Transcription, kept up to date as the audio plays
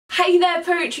Hey there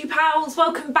poetry pals,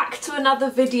 welcome back to another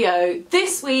video.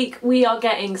 This week we are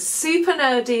getting super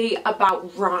nerdy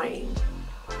about rhyme.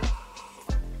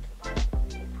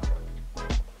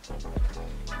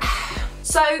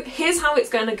 So here's how it's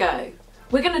going to go.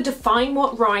 We're going to define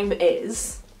what rhyme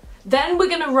is, then we're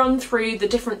going to run through the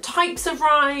different types of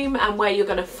rhyme and where you're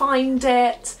going to find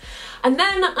it, and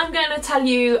then I'm going to tell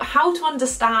you how to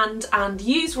understand and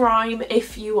use rhyme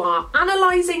if you are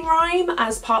analysing rhyme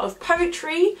as part of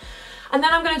poetry, and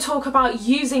then I'm going to talk about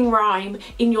using rhyme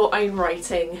in your own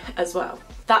writing as well.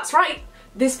 That's right,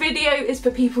 this video is for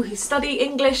people who study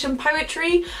English and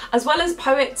poetry, as well as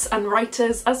poets and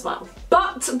writers as well.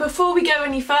 But before we go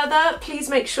any further, please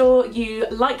make sure you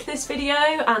like this video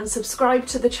and subscribe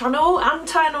to the channel and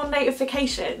turn on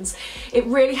notifications. It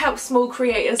really helps small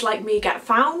creators like me get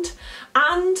found.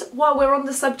 And while we're on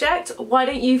the subject, why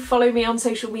don't you follow me on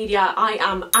social media? I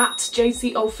am at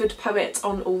Josie Alford Poet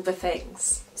on all the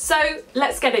things. So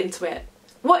let's get into it.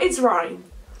 What is rhyme?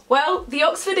 Well, the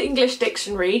Oxford English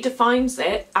Dictionary defines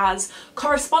it as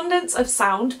correspondence of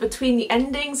sound between the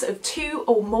endings of two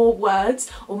or more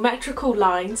words or metrical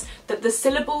lines that the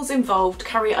syllables involved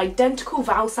carry identical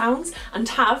vowel sounds and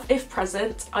have, if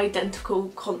present, identical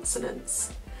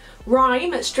consonants.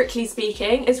 Rhyme, strictly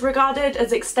speaking, is regarded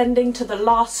as extending to the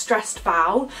last stressed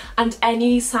vowel and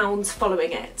any sounds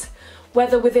following it,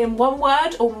 whether within one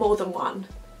word or more than one.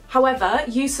 However,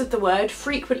 use of the word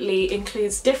frequently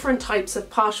includes different types of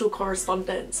partial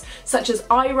correspondence, such as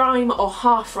I-rhyme or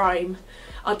half-rhyme,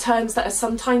 are terms that are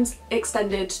sometimes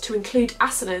extended to include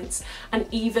assonance and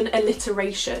even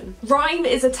alliteration. Rhyme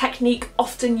is a technique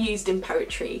often used in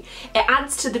poetry. It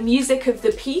adds to the music of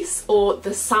the piece or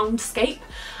the soundscape,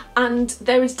 and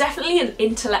there is definitely an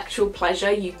intellectual pleasure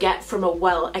you get from a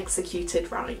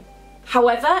well-executed rhyme.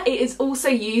 However, it is also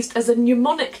used as a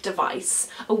mnemonic device,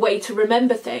 a way to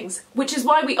remember things, which is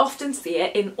why we often see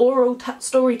it in oral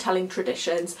storytelling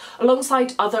traditions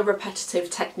alongside other repetitive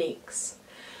techniques.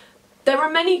 There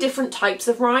are many different types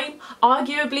of rhyme.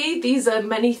 Arguably, these are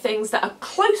many things that are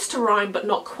close to rhyme but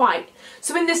not quite.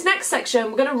 So in this next section,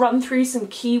 we're going to run through some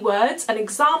key words and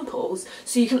examples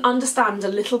so you can understand a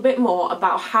little bit more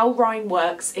about how rhyme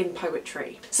works in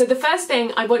poetry. So the first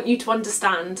thing I want you to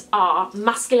understand are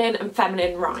masculine and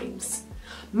feminine rhymes.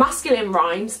 Masculine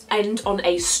rhymes end on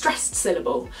a stressed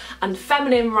syllable and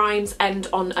feminine rhymes end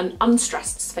on an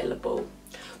unstressed syllable.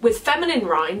 With feminine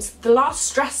rhymes, the last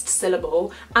stressed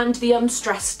syllable and the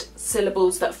unstressed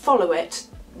syllables that follow it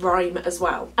rhyme as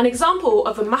well. An example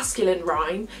of a masculine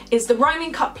rhyme is the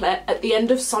rhyming couplet at the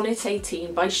end of Sonnet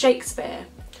 18 by Shakespeare.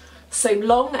 So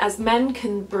long as men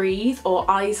can breathe or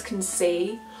eyes can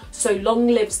see, so long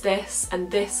lives this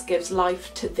and this gives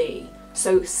life to thee.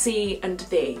 So see and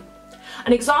thee.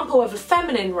 An example of a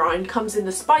feminine rhyme comes in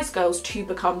the Spice Girls' Two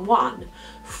Become One.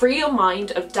 Free your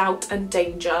mind of doubt and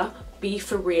danger, be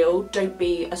for real, don't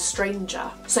be a stranger.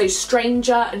 So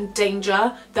stranger and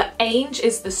danger, the ainge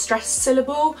is the stressed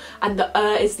syllable and the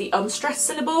is the unstressed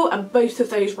syllable, and both of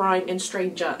those rhyme in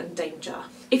stranger and danger.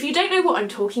 If you don't know what I'm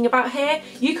talking about here,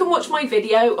 you can watch my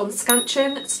video on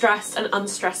scansion, stressed and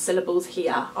unstressed syllables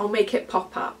here. I'll make it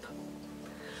pop up.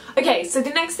 Okay, so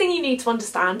the next thing you need to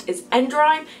understand is end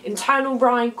rhyme, internal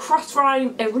rhyme, cross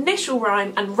rhyme, initial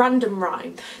rhyme and random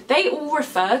rhyme. They all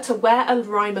refer to where a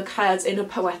rhyme occurs in a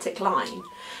poetic line.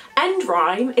 End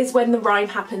rhyme is when the rhyme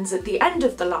happens at the end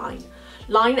of the line.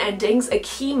 Line endings are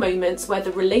key moments where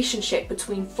the relationship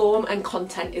between form and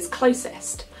content is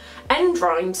closest. End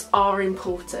rhymes are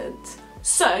important.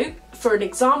 So, for an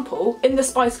example, in the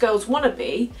Spice Girls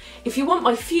Wannabe, if you want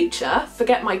my future,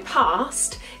 forget my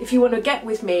past. If you want to get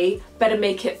with me, better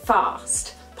make it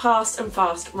fast. Past and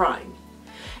fast rhyme.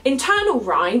 Internal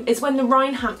rhyme is when the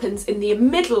rhyme happens in the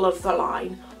middle of the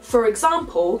line. For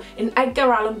example, in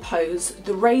Edgar Allan Poe's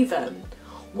The Raven.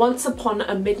 Once upon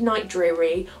a midnight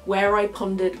dreary, where I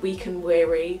pondered weak and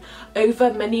weary,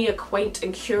 over many a quaint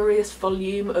and curious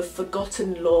volume of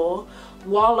forgotten lore,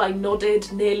 while I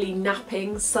nodded, nearly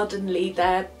napping, suddenly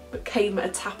there came a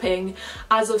tapping,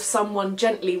 as of someone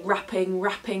gently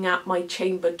rapping at my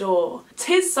chamber door.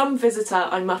 "'Tis some visitor,"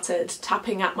 I muttered,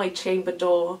 tapping at my chamber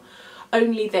door.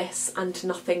 Only this and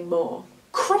nothing more.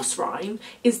 Cross rhyme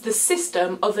is the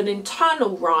system of an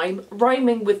internal rhyme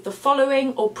rhyming with the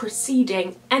following or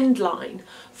preceding end line.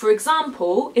 For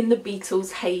example, in the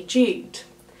Beatles' Hey Jude.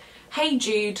 Hey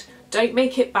Jude, don't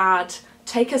make it bad,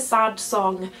 take a sad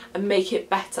song and make it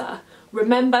better.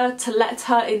 Remember to let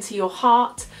her into your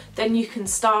heart, then you can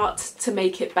start to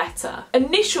make it better.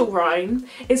 Initial rhyme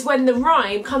is when the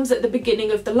rhyme comes at the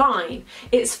beginning of the line.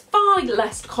 It's far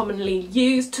less commonly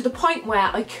used, to the point where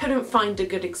I couldn't find a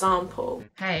good example.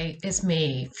 Hey, it's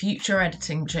me, future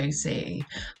editing Josie.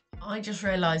 I just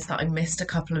realised that I missed a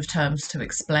couple of terms to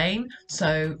explain.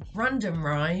 So random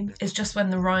rhyme is just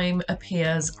when the rhyme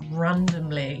appears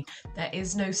randomly. There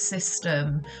is no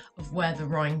system of where the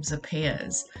rhymes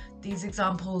appears. These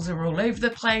examples are all over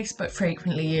the place, but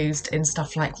frequently used in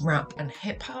stuff like rap and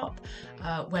hip hop,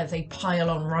 where they pile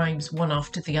on rhymes one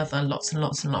after the other, lots and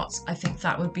lots and lots. I think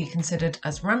that would be considered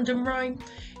as random rhyme.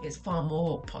 It's far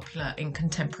more popular in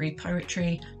contemporary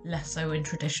poetry, less so in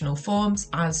traditional forms,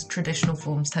 as traditional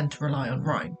forms tend to rely on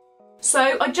rhyme.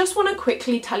 So I just want to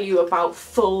quickly tell you about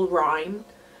full rhyme,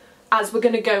 as we're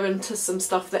going to go into some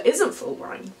stuff that isn't full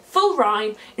rhyme. Full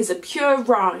rhyme is a pure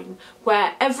rhyme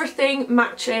where everything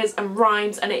matches and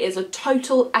rhymes, and it is a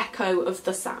total echo of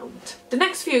the sound. The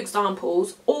next few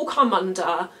examples all come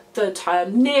under the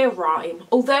term near rhyme,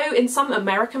 although in some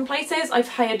American places I've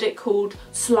heard it called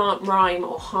slant rhyme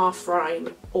or half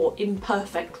rhyme or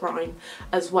imperfect rhyme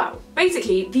as well.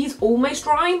 Basically, these almost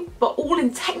rhyme, but all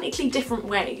in technically different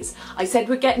ways. I said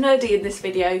we'd get nerdy in this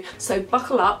video, so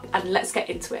buckle up and let's get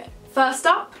into it. First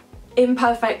up,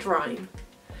 imperfect rhyme.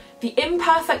 The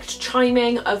imperfect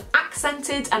chiming of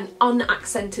accented and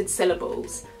unaccented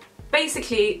syllables.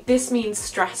 Basically, this means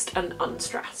stressed and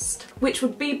unstressed, which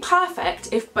would be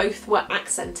perfect if both were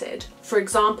accented. For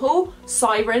example,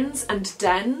 sirens and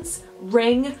dens,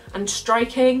 ring and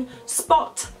striking,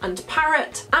 spot and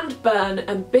parrot, and burn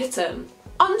and bitten.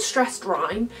 Unstressed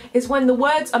rhyme is when the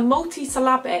words are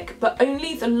multisyllabic but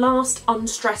only the last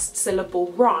unstressed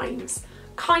syllable rhymes.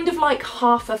 Kind of like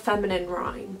half a feminine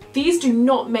rhyme. These do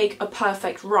not make a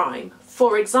perfect rhyme.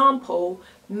 For example,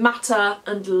 matter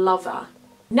and lover.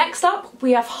 Next up,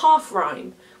 we have half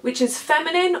rhyme, which is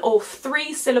feminine or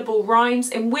 3-syllable rhymes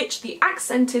in which the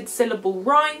accented syllable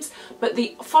rhymes, but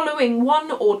the following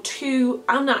 1 or 2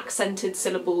 unaccented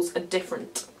syllables are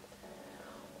different.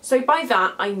 So by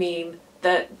that I mean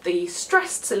that the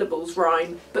stressed syllables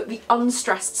rhyme, but the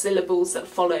unstressed syllables that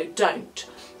follow don't.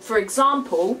 For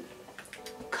example,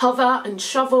 cover and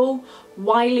shovel,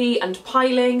 wily and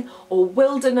piling, or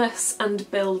wilderness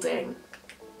and building.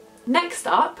 Next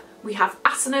up, we have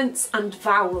assonance and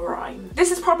vowel rhyme. This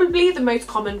is probably the most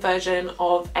common version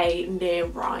of a near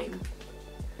rhyme.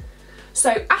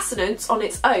 So assonance on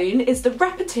its own is the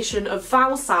repetition of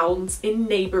vowel sounds in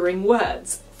neighbouring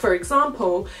words. For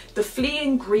example, the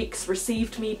fleeing Greeks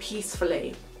received me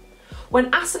peacefully.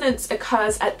 When assonance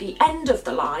occurs at the end of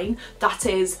the line, that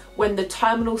is, when the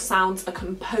terminal sounds are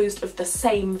composed of the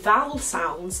same vowel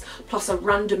sounds plus a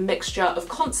random mixture of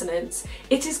consonants,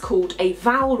 it is called a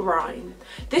vowel rhyme.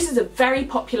 This is a very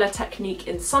popular technique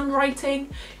in songwriting,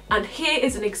 and here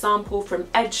is an example from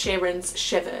Ed Sheeran's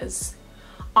Shivers.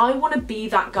 I want to be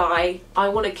that guy, I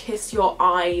want to kiss your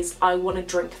eyes, I want to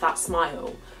drink that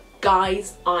smile.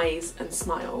 Guys, eyes and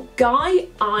smile. Guy,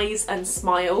 eyes and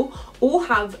smile all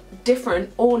have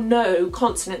different or no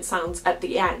consonant sounds at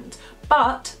the end,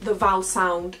 but the vowel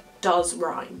sound does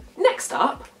rhyme. Next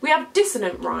up, we have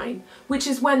dissonant rhyme, which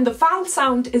is when the vowel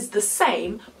sound is the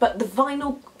same, but the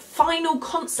final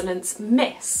consonants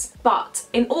miss. But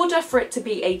in order for it to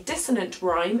be a dissonant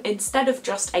rhyme instead of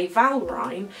just a vowel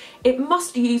rhyme, it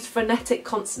must use phonetic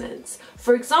consonants.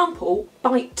 For example,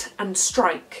 bite and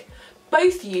strike.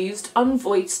 Both used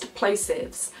unvoiced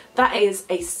plosives, that is,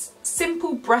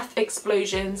 simple breath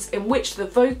explosions in which the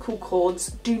vocal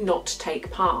cords do not take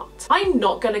part. I'm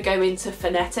not going to go into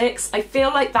phonetics, I feel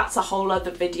like that's a whole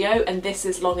other video and this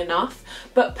is long enough,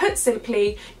 but put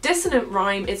simply, dissonant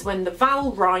rhyme is when the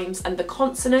vowel rhymes and the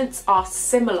consonants are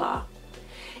similar.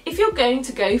 If you're going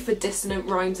to go for dissonant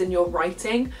rhymes in your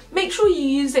writing, make sure you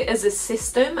use it as a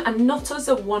system and not as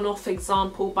a one-off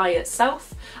example by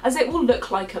itself, as it will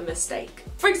look like a mistake.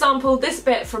 For example, this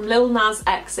bit from Lil Nas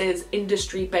X's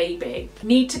Industry Baby.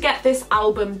 Need to get this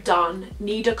album done,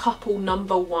 need a couple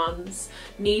 #1s,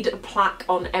 need a plaque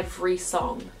on every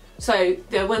song. So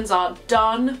the ones are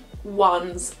done,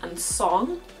 ones and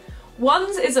song.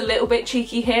 Ones is a little bit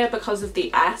cheeky here because of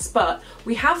the S, but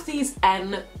we have these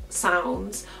N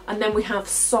sounds and then we have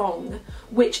song,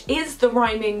 which is the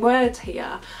rhyming word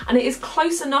here, and it is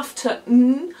close enough to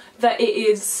N that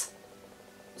it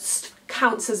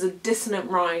counts as a dissonant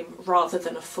rhyme rather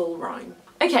than a full rhyme.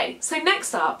 Okay, so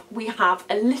next up we have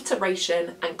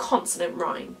alliteration and consonant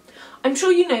rhyme. I'm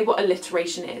sure you know what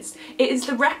alliteration is. It is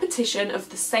the repetition of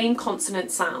the same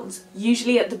consonant sounds,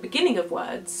 usually at the beginning of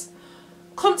words.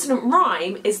 Consonant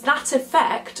rhyme is that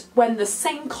effect when the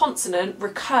same consonant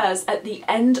recurs at the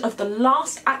end of the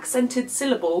last accented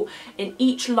syllable in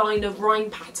each line of rhyme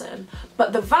pattern,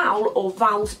 but the vowel or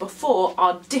vowels before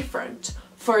are different.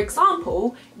 For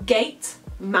example, gate,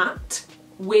 mat,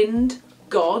 wind,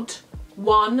 God,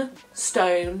 one,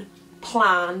 stone,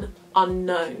 plan,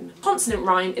 unknown. Consonant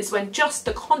rhyme is when just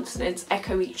the consonants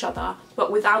echo each other,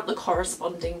 but without the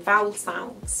corresponding vowel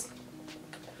sounds.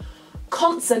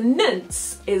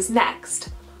 Consonance is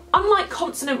next. Unlike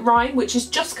consonant rhyme, which is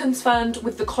just concerned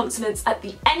with the consonants at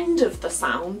the end of the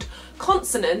sound,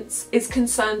 consonance is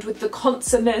concerned with the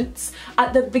consonants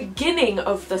at the beginning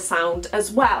of the sound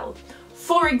as well.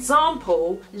 For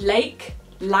example, lake,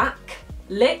 lack,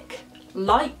 lick,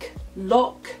 like,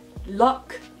 lock,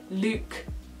 luck, luke,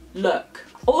 look.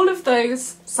 All of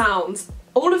those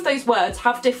words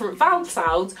have different vowel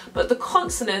sounds, but the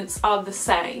consonants are the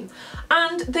same.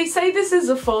 And they say this is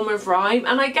a form of rhyme,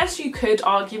 and I guess you could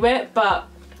argue it, but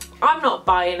I'm not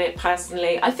buying it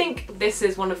personally. I think this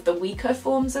is one of the weaker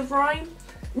forms of rhyme.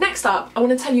 Next up, I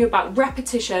want to tell you about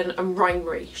repetition and rhyme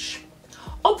reach.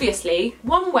 Obviously,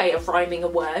 one way of rhyming a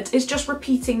word is just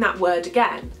repeating that word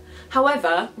again.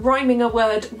 However, rhyming a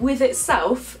word with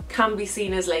itself can be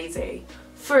seen as lazy.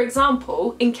 For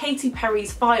example, in Katy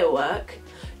Perry's Firework,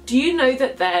 do you know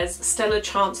that there's still a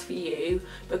chance for you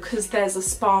because there's a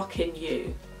spark in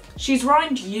you? She's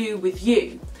rhymed you with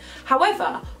you.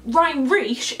 However, rhyme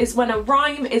reach is when a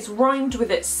rhyme is rhymed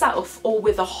with itself or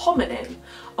with a homonym,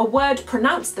 a word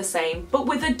pronounced the same but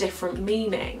with a different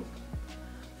meaning.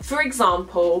 For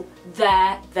example,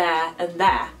 there, and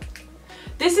there.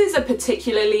 This is a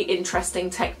particularly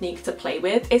interesting technique to play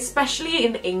with, especially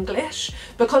in English,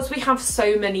 because we have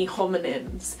so many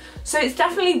homonyms. So it's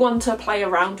definitely one to play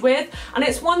around with, and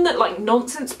it's one that like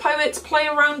nonsense poets play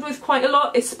around with quite a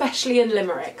lot, especially in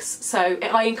limericks. So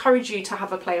I encourage you to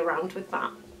have a play around with that.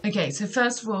 Okay, so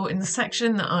first of all, in the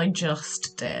section that I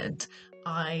just did,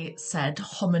 I said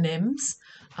homonyms.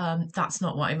 That's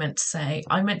not what I meant to say.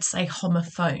 I meant to say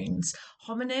homophones.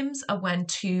 Homonyms are when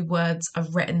two words are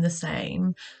written the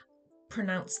same,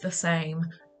 pronounced the same,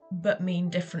 but mean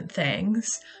different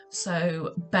things.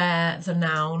 So bear the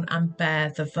noun and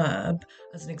bear the verb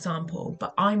as an example.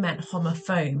 But I meant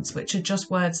homophones, which are just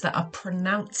words that are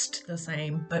pronounced the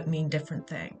same, but mean different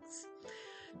things.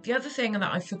 The other thing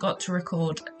that I forgot to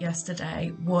record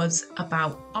yesterday was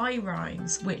about I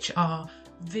rhymes, which are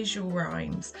visual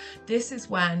rhymes. This is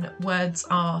when words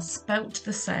are spelt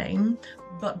the same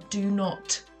but do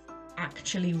not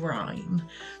actually rhyme.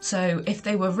 So if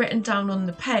they were written down on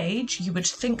the page, you would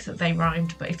think that they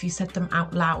rhymed, but if you said them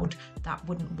out loud, that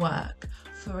wouldn't work.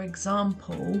 For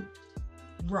example,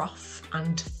 rough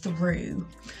and through.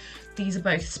 These are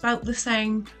both spelt the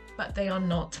same, but they are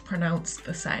not pronounced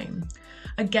the same.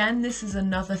 Again, this is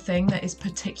another thing that is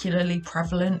particularly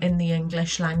prevalent in the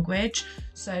English language,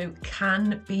 so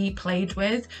can be played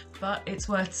with, but it's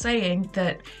worth saying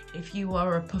that if you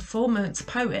are a performance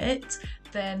poet,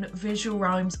 then visual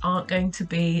rhymes aren't going to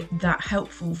be that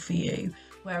helpful for you.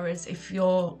 Whereas if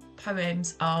your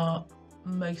poems are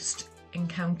most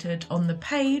encountered on the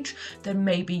page, then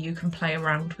maybe you can play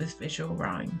around with visual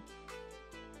rhyme.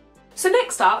 So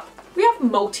next up, we have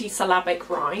multisyllabic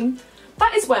rhyme.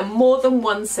 That is when more than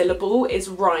one syllable is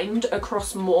rhymed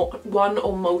across one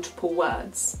or multiple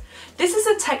words. This is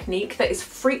a technique that is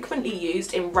frequently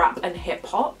used in rap and hip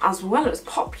hop, as well as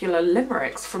popular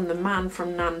limericks from the man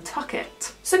from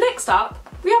Nantucket. So next up,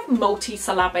 we have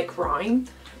multisyllabic rhyme.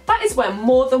 That is when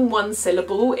more than one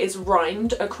syllable is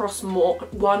rhymed across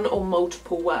one or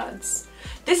multiple words.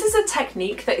 This is a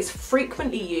technique that is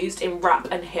frequently used in rap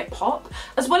and hip hop,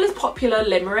 as well as popular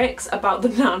limericks about the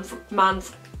man from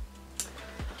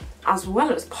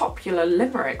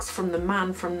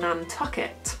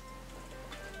Nantucket.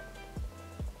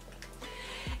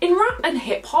 In rap and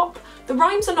hip hop, the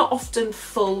rhymes are not often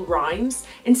full rhymes,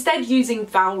 instead using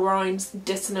vowel rhymes,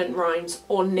 dissonant rhymes,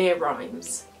 or near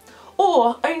rhymes,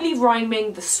 or only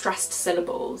rhyming the stressed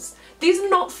syllables. These are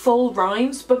not full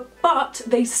rhymes, but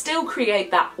they still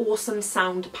create that awesome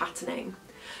sound patterning.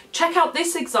 Check out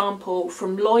this example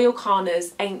from Loyal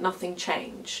Kana's Ain't Nothing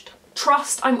Changed.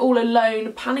 Trust, I'm all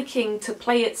alone, panicking to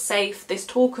play it safe. This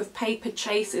talk of paper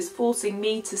chase is forcing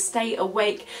me to stay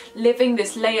awake, living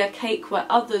this layer cake where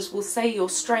others will say you're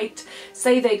straight,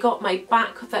 say they got my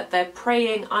back, that they're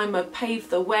praying I'ma pave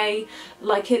the way,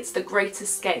 like it's the great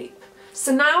escape.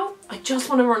 So now, I just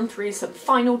want to run through some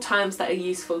final terms that are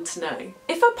useful to know.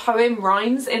 If a poem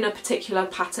rhymes in a particular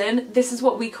pattern, this is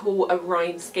what we call a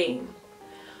rhyme scheme.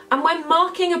 And when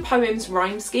marking a poem's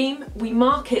rhyme scheme, we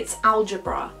mark its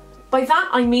algebra. By that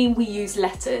I mean we use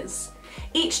letters.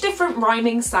 Each different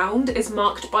rhyming sound is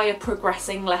marked by a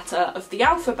progressing letter of the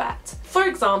alphabet. For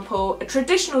example, a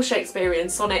traditional Shakespearean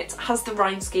sonnet has the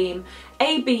rhyme scheme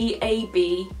A B A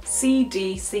B C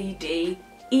D C D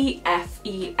E F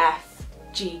E F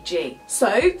G G.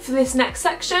 So for this next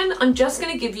section, I'm just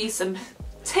going to give you some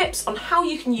tips on how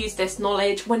you can use this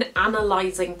knowledge when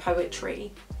analysing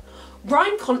poetry.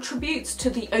 Rhyme contributes to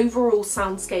the overall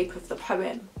soundscape of the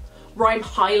poem. Rhyme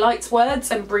highlights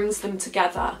words and brings them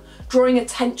together, drawing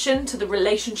attention to the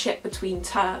relationship between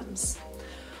terms.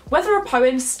 Whether a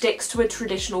poem sticks to a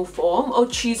traditional form or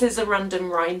chooses a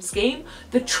random rhyme scheme,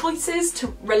 the choices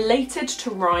related to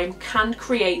rhyme can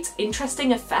create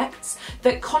interesting effects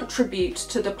that contribute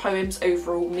to the poem's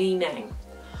overall meaning.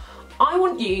 I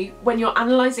want you, when you're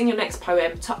analysing your next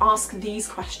poem, to ask these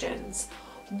questions.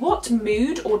 What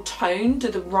mood or tone do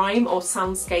the rhyme or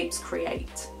soundscapes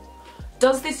create?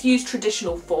 Does this use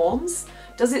traditional forms?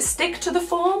 Does it stick to the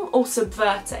form or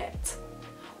subvert it?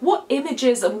 What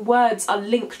images and words are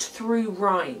linked through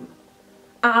rhyme?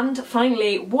 And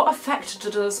finally, what effect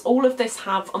does all of this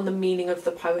have on the meaning of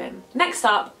the poem? Next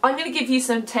up, I'm going to give you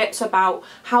some tips about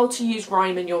how to use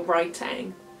rhyme in your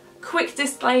writing. Quick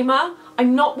disclaimer,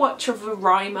 I'm not much of a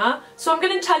rhymer, so I'm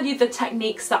going to tell you the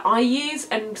techniques that I use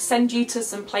and send you to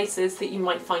some places that you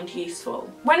might find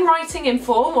useful. When writing in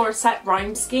form or a set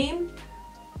rhyme scheme,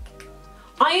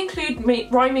 I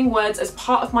include rhyming words as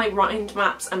part of my rhymed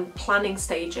maps and planning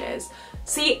stages.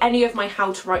 See any of my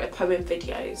how to write a poem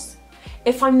videos.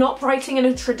 If I'm not writing in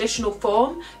a traditional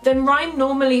form, then rhyme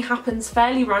normally happens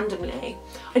fairly randomly.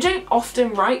 I don't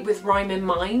often write with rhyme in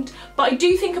mind, but I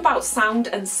do think about sound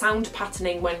and sound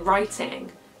patterning when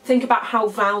writing. Think about how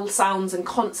vowel sounds and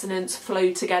consonants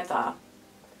flow together.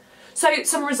 So,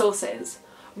 some resources.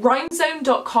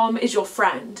 Rhymezone.com is your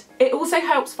friend. It also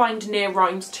helps find near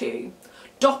rhymes too.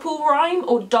 Doppelrhyme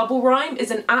or Double Rhyme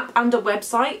is an app and a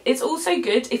website. It's also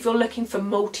good if you're looking for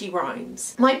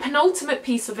multi-rhymes. My penultimate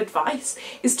piece of advice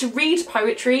is to read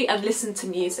poetry and listen to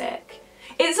music.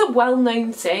 It's a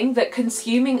well-known thing that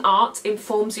consuming art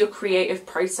informs your creative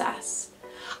process.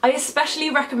 I especially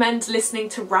recommend listening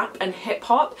to rap and hip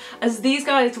hop, as these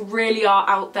guys really are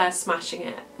out there smashing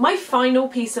it. My final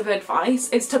piece of advice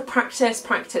is to practice,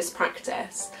 practice,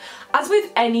 practice. As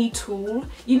with any tool,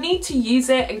 you need to use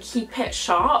it and keep it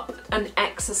sharp and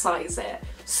exercise it.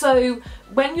 So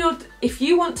if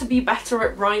you want to be better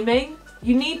at rhyming,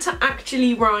 you need to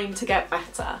actually rhyme to get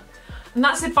better. And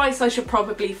that's advice I should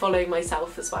probably follow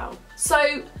myself as well.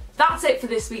 So that's it for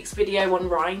this week's video on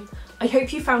rhyme. I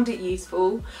hope you found it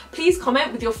useful. Please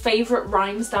comment with your favourite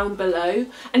rhymes down below,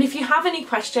 and if you have any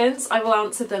questions, I will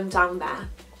answer them down there.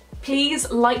 Please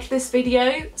like this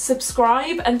video,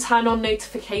 subscribe and turn on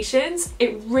notifications.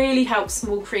 It really helps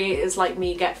small creators like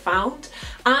me get found.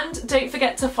 And don't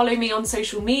forget to follow me on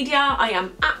social media. I am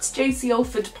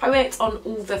 @JosieAlfordPoet on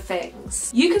all the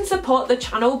things. You can support the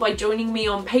channel by joining me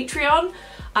on Patreon.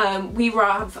 We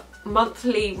have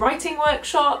monthly writing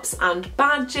workshops and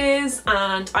badges,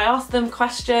 and I ask them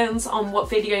questions on what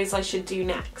videos I should do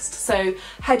next. So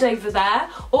head over there,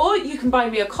 or you can buy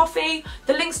me a coffee.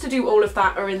 The links to do all of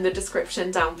that are in the description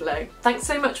down below. Thanks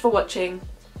so much for watching.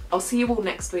 I'll see you all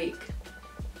next week.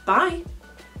 Bye.